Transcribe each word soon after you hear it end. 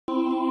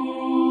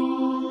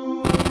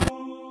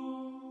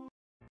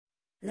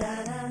La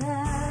la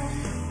la,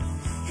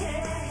 hey,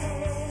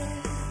 hey,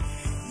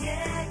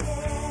 yeah, yeah.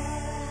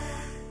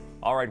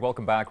 All right,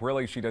 welcome back.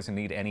 Really, she doesn't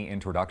need any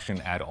introduction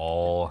at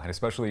all, and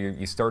especially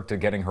you start to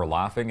getting her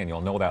laughing, and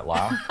you'll know that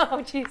laugh. Oh,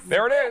 jeez.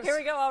 There it is. Here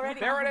we go already.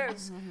 There it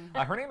is.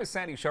 Her name is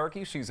Sandy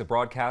Sharkey. She's a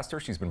broadcaster.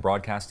 She's been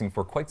broadcasting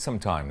for quite some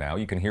time now.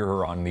 You can hear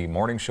her on the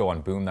morning show on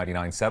Boom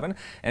 99.7,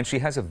 and she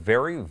has a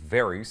very,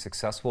 very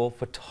successful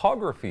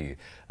photography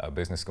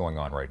business going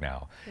on right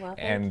now. Well,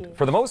 and thank you.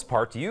 for the most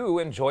part, you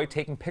enjoy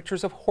taking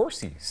pictures of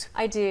horsies.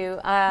 I do.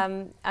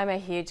 I'm a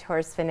huge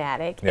horse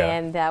fanatic, Yeah.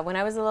 and when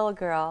I was a little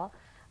girl,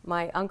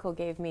 my uncle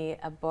gave me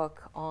a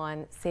book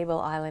on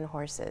Sable Island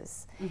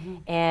horses.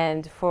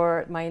 And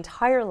for my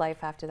entire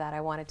life after that,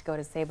 I wanted to go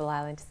to Sable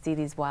Island to see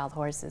these wild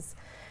horses.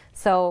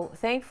 So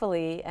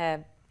thankfully,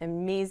 an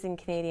amazing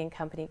Canadian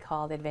company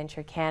called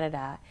Adventure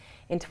Canada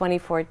in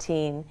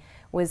 2014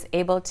 was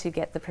able to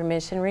get the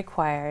permission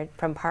required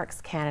from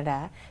Parks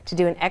Canada to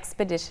do an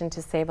expedition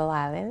to Sable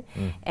Island.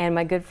 And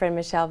my good friend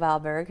Michelle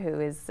Valberg, who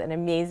is an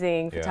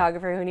amazing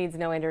photographer who needs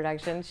no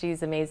introduction,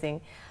 she's amazing.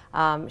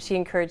 She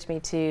encouraged me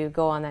to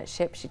go on that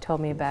ship. She told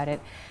me about it.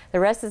 The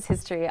rest is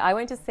history. I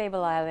went to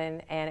Sable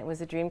Island, and it was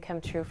a dream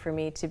come true for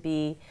me to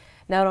be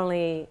not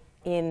only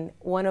in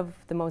one of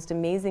the most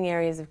amazing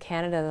areas of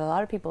Canada that a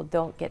lot of people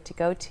don't get to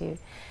go to,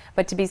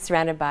 but to be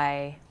surrounded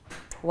by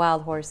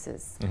wild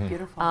horses.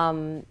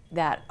 Beautiful.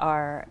 That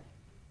are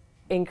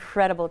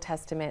incredible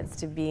testaments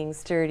to being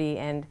sturdy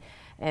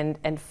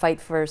and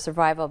fight for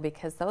survival,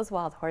 because those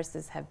wild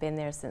horses have been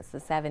there since the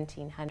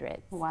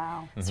 1700s.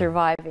 Wow.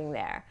 Surviving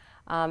there.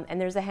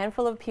 And there's a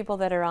handful of people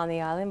that are on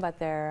the island, but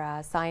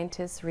they're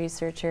scientists,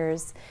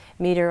 researchers,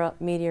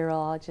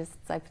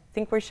 meteorologists. I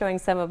think we're showing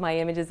some of my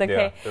images.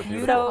 Okay, they're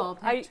beautiful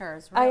so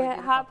pictures. I Really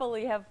beautiful.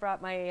 happily have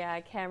brought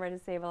my camera to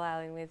Sable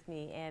Island with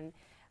me, and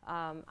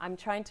I'm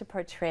trying to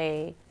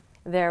portray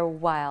their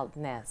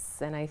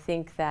wildness. And I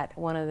think that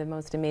one of the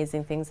most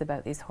amazing things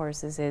about these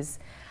horses is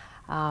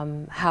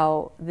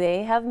how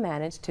they have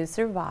managed to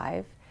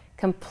survive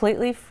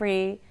completely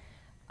free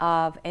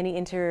of any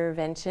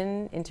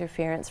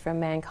interference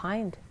from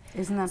mankind.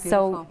 Isn't that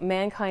beautiful? So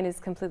mankind is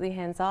completely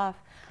hands-off.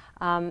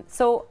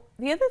 So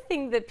the other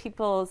thing that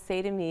people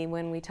say to me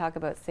when we talk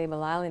about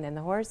Sable Island and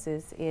the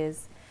horses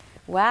is,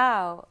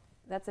 wow,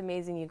 that's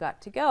amazing you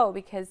got to go,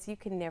 because you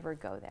can never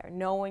go there.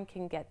 No one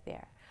can get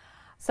there.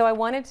 So I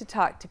wanted to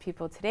talk to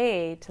people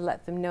today to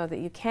let them know that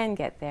you can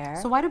get there.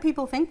 So why do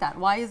people think that?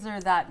 Why is there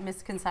that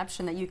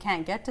misconception that you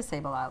can't get to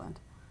Sable Island?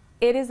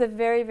 It is a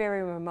very,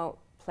 very remote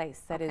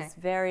place that is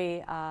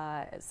very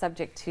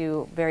subject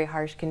to very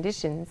harsh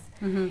conditions.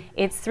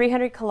 It's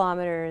 300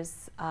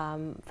 kilometers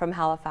from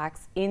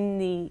Halifax in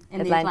the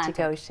Atlantic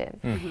Ocean.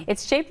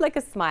 It's shaped like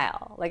a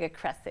smile, like a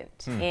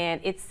crescent,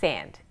 and it's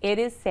sand. It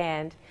is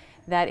sand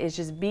that is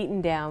just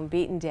beaten down,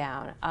 beaten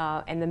down.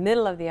 In the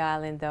middle of the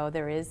island, though,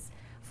 there is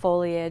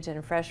foliage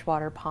and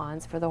freshwater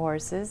ponds for the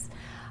horses.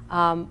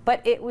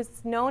 But it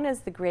was known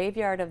as the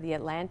graveyard of the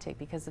Atlantic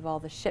because of all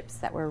the ships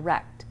that were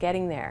wrecked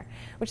getting there,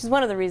 which is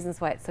one of the reasons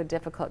why it's so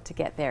difficult to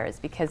get there, is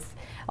because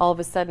all of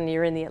a sudden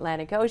you're in the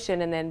Atlantic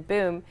Ocean and then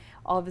boom,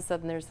 all of a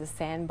sudden there's the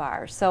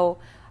sandbar. So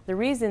the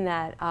reason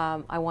that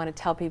I want to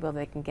tell people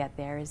they can get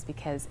there is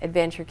because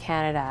Adventure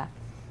Canada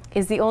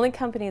is the only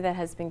company that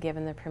has been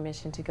given the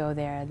permission to go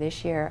there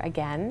this year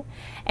again.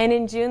 And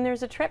in June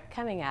there's a trip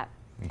coming up.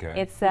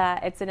 Okay. It's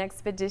an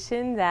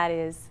expedition that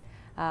is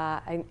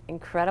an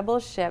incredible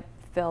ship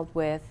filled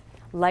with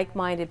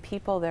like-minded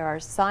people. There are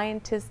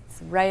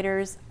scientists,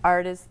 writers,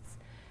 artists,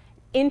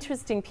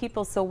 interesting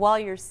people. So while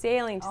you're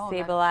sailing to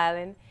Sable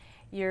Island,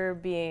 you're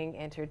being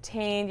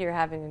entertained, you're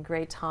having a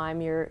great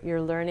time,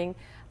 you're learning.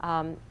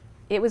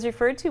 It was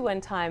referred to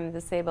one time,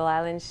 the Sable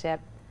Island ship,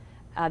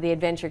 the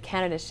Adventure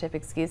Canada ship,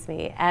 excuse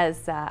me,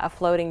 as a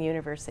floating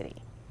university.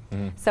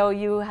 So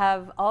you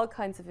have all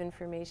kinds of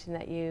information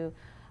that you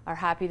are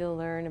happy to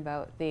learn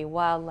about the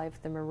wildlife,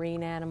 the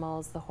marine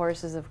animals, the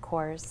horses, of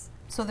course.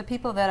 So the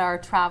people that are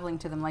traveling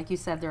to them, like you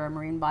said, there are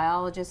marine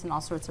biologists and all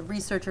sorts of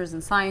researchers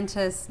and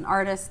scientists and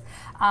artists.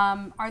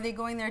 Are they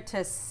going there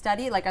to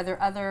study? Like, are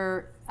there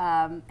other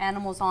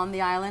animals on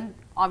the island?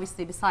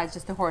 Obviously, besides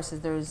just the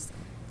horses,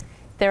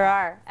 There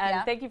are,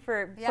 and thank you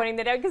for pointing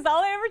that out, because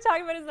all I ever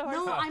talk about is the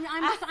horses. No,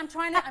 I'm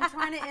trying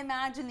to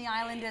imagine the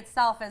island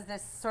itself as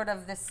this sort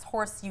of this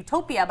horse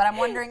utopia, but I'm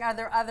wondering, are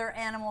there other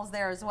animals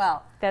there as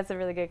well? That's a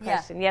really good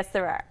question. Yes,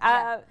 there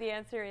are. The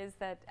answer is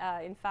that,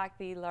 in fact,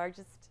 the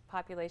largest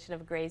population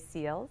of gray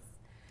seals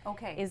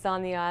is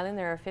on the island.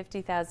 There are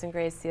 50,000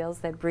 gray seals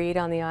that breed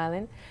on the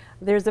island.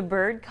 There's a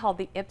bird called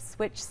the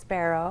Ipswich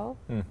sparrow.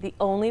 The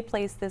only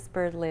place this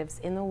bird lives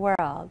in the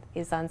world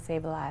is on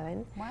Sable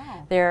Island.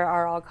 Wow. There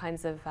are all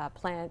kinds of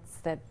plants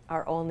that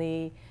are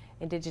only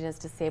indigenous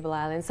to Sable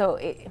Island. So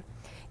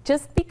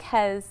just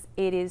because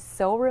it is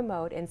so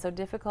remote and so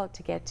difficult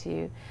to get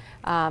to,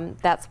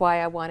 that's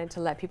why I wanted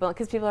to let people,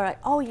 because people are like,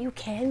 oh, you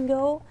can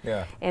go?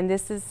 Yeah. And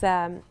this is,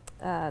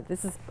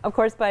 of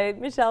course, by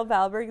Michelle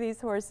Valberg. These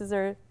horses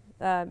are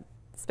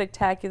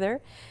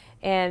spectacular.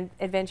 And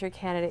Adventure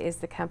Canada is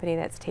the company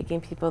that's taking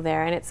people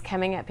there, and it's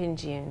coming up in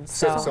June.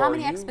 So how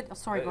many you,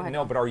 sorry, go ahead.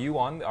 No, but are you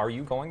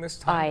going this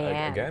time I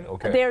am. again?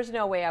 Okay. There's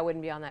no way I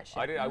wouldn't be on that ship.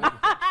 I wouldn't.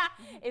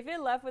 If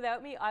it left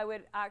without me, I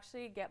would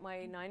actually get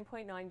my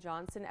 9.9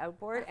 Johnson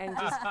outboard and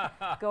just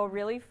go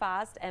really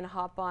fast and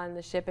hop on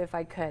the ship if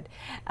I could.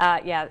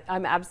 Yeah,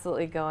 I'm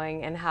absolutely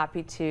going and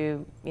happy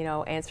to, you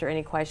know, answer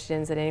any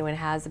questions that anyone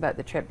has about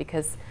the trip,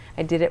 because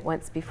I did it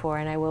once before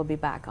and I will be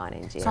back on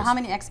in June. So how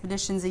many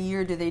expeditions a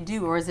year do they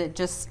do, or is it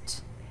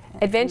just?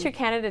 Adventure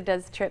Canada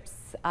does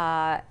trips,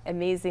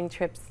 amazing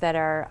trips that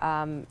are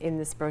in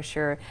this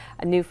brochure.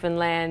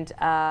 Newfoundland,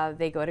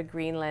 they go to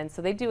Greenland,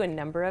 so they do a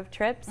number of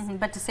trips.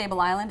 But to Sable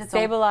Island, it's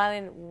Sable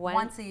Island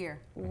once a year.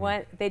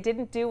 They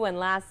didn't do one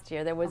last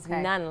year. There was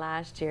none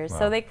last year. Wow.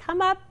 So they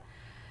come up.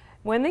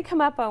 When they come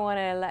up, I want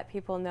to let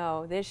people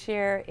know this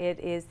year it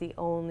is the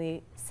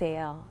only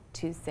sail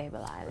to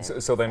Sable Island.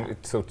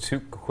 So two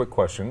quick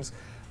questions.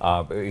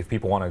 If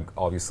people want to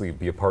obviously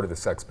be a part of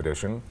this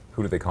expedition,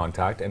 who do they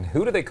contact? And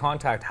who do they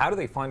contact? How do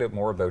they find out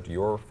more about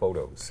your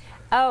photos?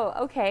 Oh,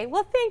 okay.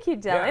 Well, thank you,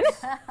 Dylan.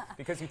 Yes,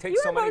 because you take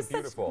so many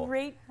beautiful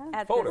great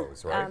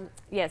photos, right?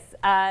 Yes.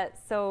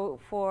 So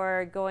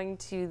for going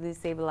to the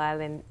Sable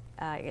Island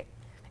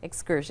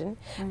excursion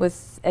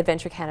with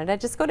Adventure Canada,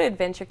 just go to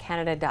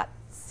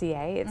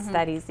adventurecanada.ca. It's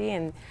that easy.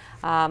 And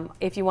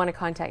if you want to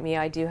contact me,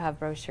 I do have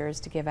brochures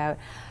to give out.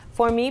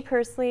 For me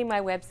personally,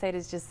 my website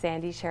is just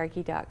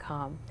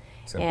sandysharkey.com.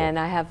 Simple. And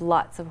I have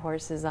lots of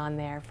horses on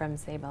there from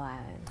Sable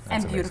Island.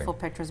 And beautiful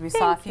pictures. We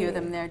saw a few of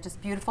them there,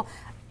 just beautiful.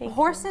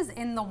 Horses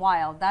in the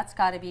wild, that's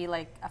got to be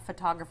like a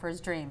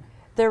photographer's dream.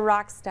 They're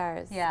rock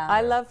stars. Yeah.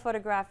 I love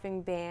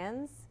photographing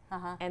bands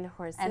and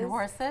horses. And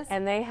horses.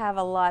 And they have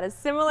a lot of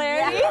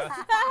similarities. Yeah.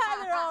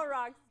 They're all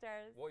rock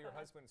stars. Well, your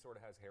husband sort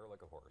of has hair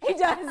like a horse. He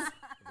does.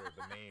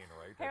 The mane,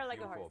 right? Hair That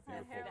like a horse.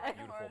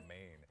 Beautiful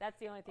mane. That's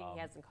the only thing he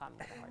has in common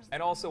with a horse.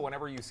 And also,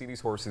 whenever you see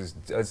these horses,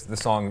 does the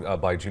song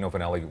by Gino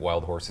Vanelli,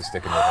 Wild Horses,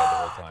 stick in your head the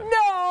whole time?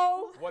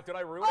 No! What, did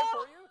I ruin it for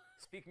you?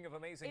 Speaking of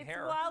amazing It's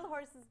hair. Wild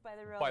Horses by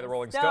the Rolling, By the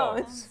Rolling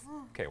Stones.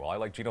 Okay, well, I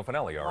like Gino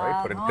Vanelli, all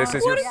right? But this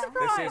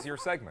is your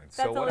segment, That's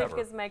so only whatever.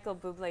 because Michael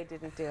Bublé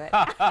didn't do it.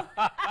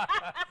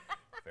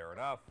 Fair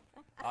enough.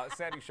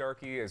 Sandy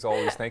Sharkey, as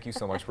always, thank you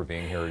so much for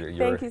being here.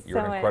 Thank you so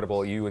You're much.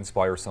 incredible. You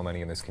inspire so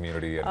many in this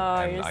community, and,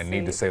 and I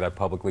need to say that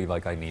publicly,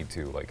 like I need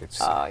to. Like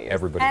it's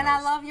everybody And knows.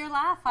 I love your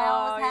laugh. I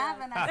always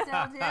have, and I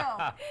still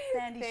do.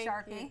 Sandy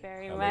Sharkey. Thank you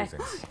very Amazing.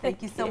 much.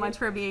 Thank you so much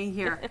for being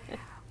here.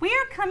 We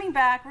are coming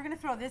back. We're going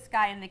to throw this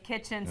guy in the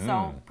kitchen,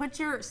 so put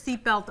your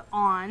seatbelt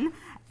on.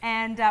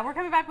 And we're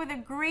coming back with a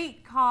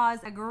great cause,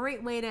 a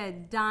great way to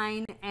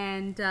dine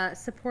and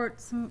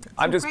support some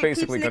I'm just great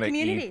basically peeps in the going to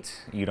community.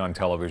 eat on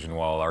television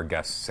while our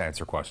guests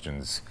answer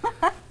questions.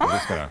 I'm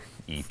just going to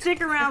eat.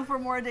 Stick around for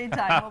more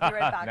daytime. We'll be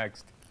right back.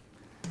 Next.